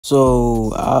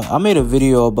So I made a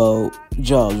video about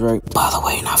jobs, right? By the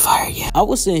way, not fired yet. I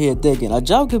was sitting here thinking a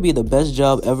job could be the best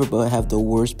job ever, but have the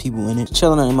worst people in it.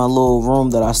 Chilling in my little room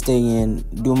that I stay in,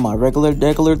 doing my regular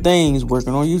things,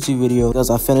 working on YouTube videos because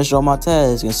I finished all my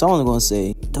tasks, and someone's gonna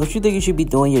say, "Don't you think you should be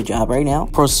doing your job right now?"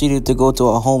 Proceeded to go to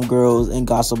a homegirls and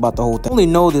gossip about the whole thing. I only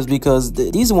know this because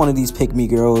these are one of these pick-me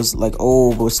girls, like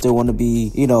old but still want to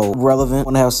be, you know, relevant,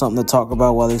 want to have something to talk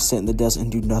about while they sit in the desk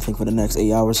and do nothing for the next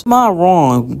 8 hours. Am I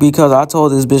wrong? Because I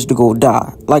told this bitch to go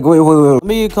die. Like, wait. Let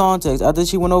me give context. After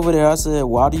she went over there, I said,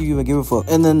 "Why do you even give a fuck?"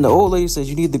 And then the old lady says,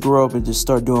 "You need to grow up and just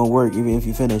start doing work even if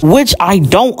you finish." Which I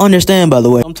don't understand, by the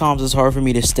way. Sometimes it's hard for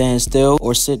me to stand still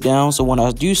or sit down. So when I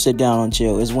do sit down and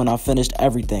chill is when I finished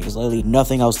everything. It's literally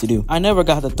nothing else to do. I never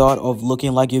got the thought of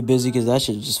looking like you're busy because that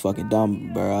shit is just fucking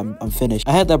dumb, bro. I'm finished.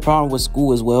 I had that problem with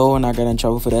school as well, and I got in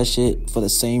trouble for that shit for the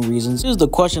same reasons. Here's the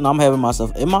question I'm having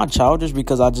myself. Am I childish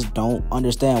because I just don't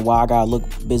understand why I gotta look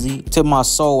busy? To my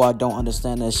soul, I don't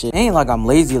understand that shit. It ain't like I'm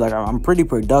lazy. Like, I'm pretty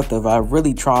productive. I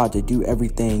really tried to do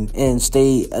everything and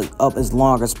stay up as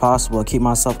long as possible and keep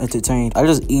myself entertained. I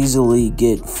just easily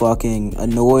get fucking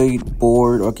annoyed,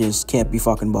 bored, or just can't be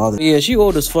fucking bothered. Yeah, she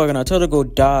old as fuck, and I told her to go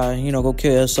die, you know, go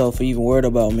kill herself for even worried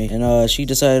about me. And she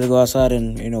decided to go outside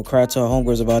and, you know, cry to her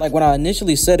homegirls about it. Like, when I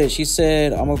initially said it, she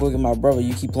said, "I'm gonna go get my brother,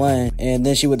 you keep playing." And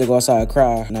then she went to go outside and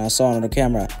cry, and I saw it on the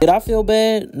camera. Did I feel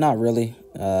bad? Not really.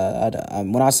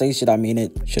 When I say shit, I mean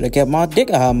it. Should have kept my dick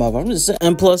out her mouth. I'm just saying.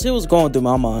 And plus, it was going through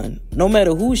my mind. No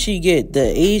matter who she get, the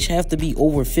age have to be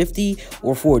over 50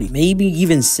 or 40, maybe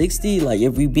even 60. Like,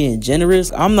 if we being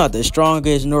generous, I'm not the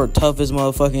strongest nor toughest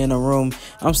motherfucker in the room.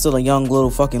 I'm still a young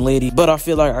little fucking lady, but I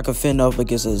feel like I could fend up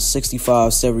against a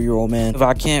 65, 70-year-old man. If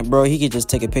I can't, bro, he could just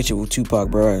take a picture with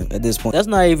Tupac, bro. At this point, that's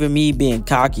not even me being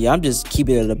cocky. I'm just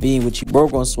keeping it a being with you. Bro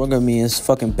gonna swing at me and his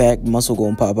fucking back muscle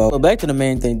gonna pop out. But back to the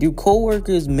main thing. Do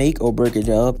coworkers make or break a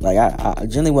job? Like, I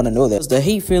genuinely want to know that. The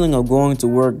hate feeling of going to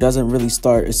work doesn't really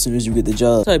start as soon as you get the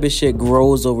job. That type of shit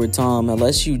grows over time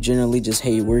unless you generally just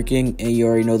hate working and you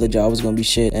already know the job is gonna be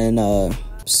shit. And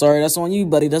sorry, that's on you,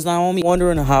 buddy. That's not on me.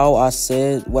 Wondering how I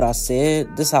said what I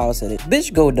said. This is how I said it.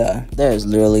 Bitch, go die. That is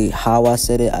literally how I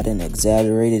said it. I didn't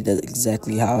exaggerate it. That's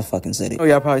exactly how I fucking said it. Oh,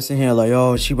 y'all probably sitting here like,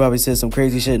 "Oh, she probably said some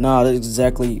crazy shit." Nah, that's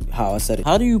exactly how I said it.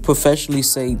 How do you professionally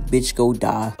say "bitch, go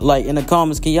die"? Like, in the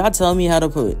comments, can y'all tell me how to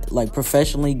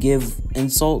professionally give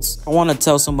insults? I want to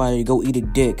tell somebody to go eat a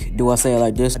dick. Do I say it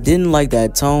like this? I didn't like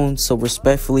that tone, so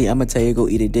respectfully, I'm gonna tell you go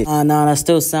eat a dick. Nah, that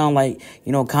still sound like,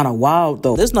 you know, kind of wild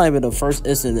though. This not even the first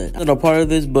incident. I'm not a part of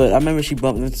this, but I remember she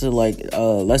bumped into, like,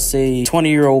 let's say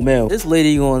 20-year-old male. This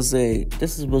lady gonna say,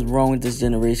 "This is what's wrong with this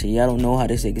generation. Y'all don't know how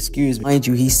to say excuse me." Mind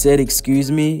you, he said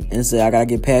excuse me and said, "I gotta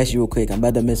get past you real quick. I'm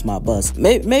about to miss my bus."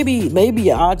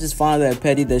 Maybe I'll just find that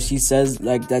petty that she says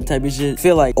like that type of shit. I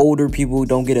feel like older people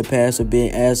don't get a pass for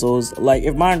being assholes. Like,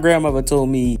 if my grandmother told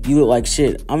me you look like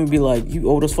shit, I'm gonna be like, "You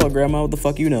old as fuck, grandma. What the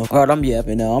fuck you know?" Alright, I'm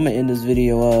yapping now. I'm gonna end this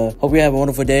video. Hope you have a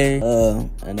wonderful day.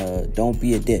 And don't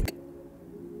be a dick.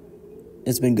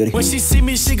 It's been good. When she see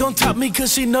me, she gon' top me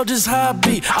cause she know just how I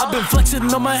be. I've been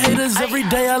flexing on my haters every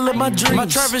day, I live my dreams. My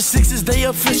Travis 6 is they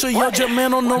official, yo, your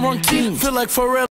man on the wrong team. Feel like forever.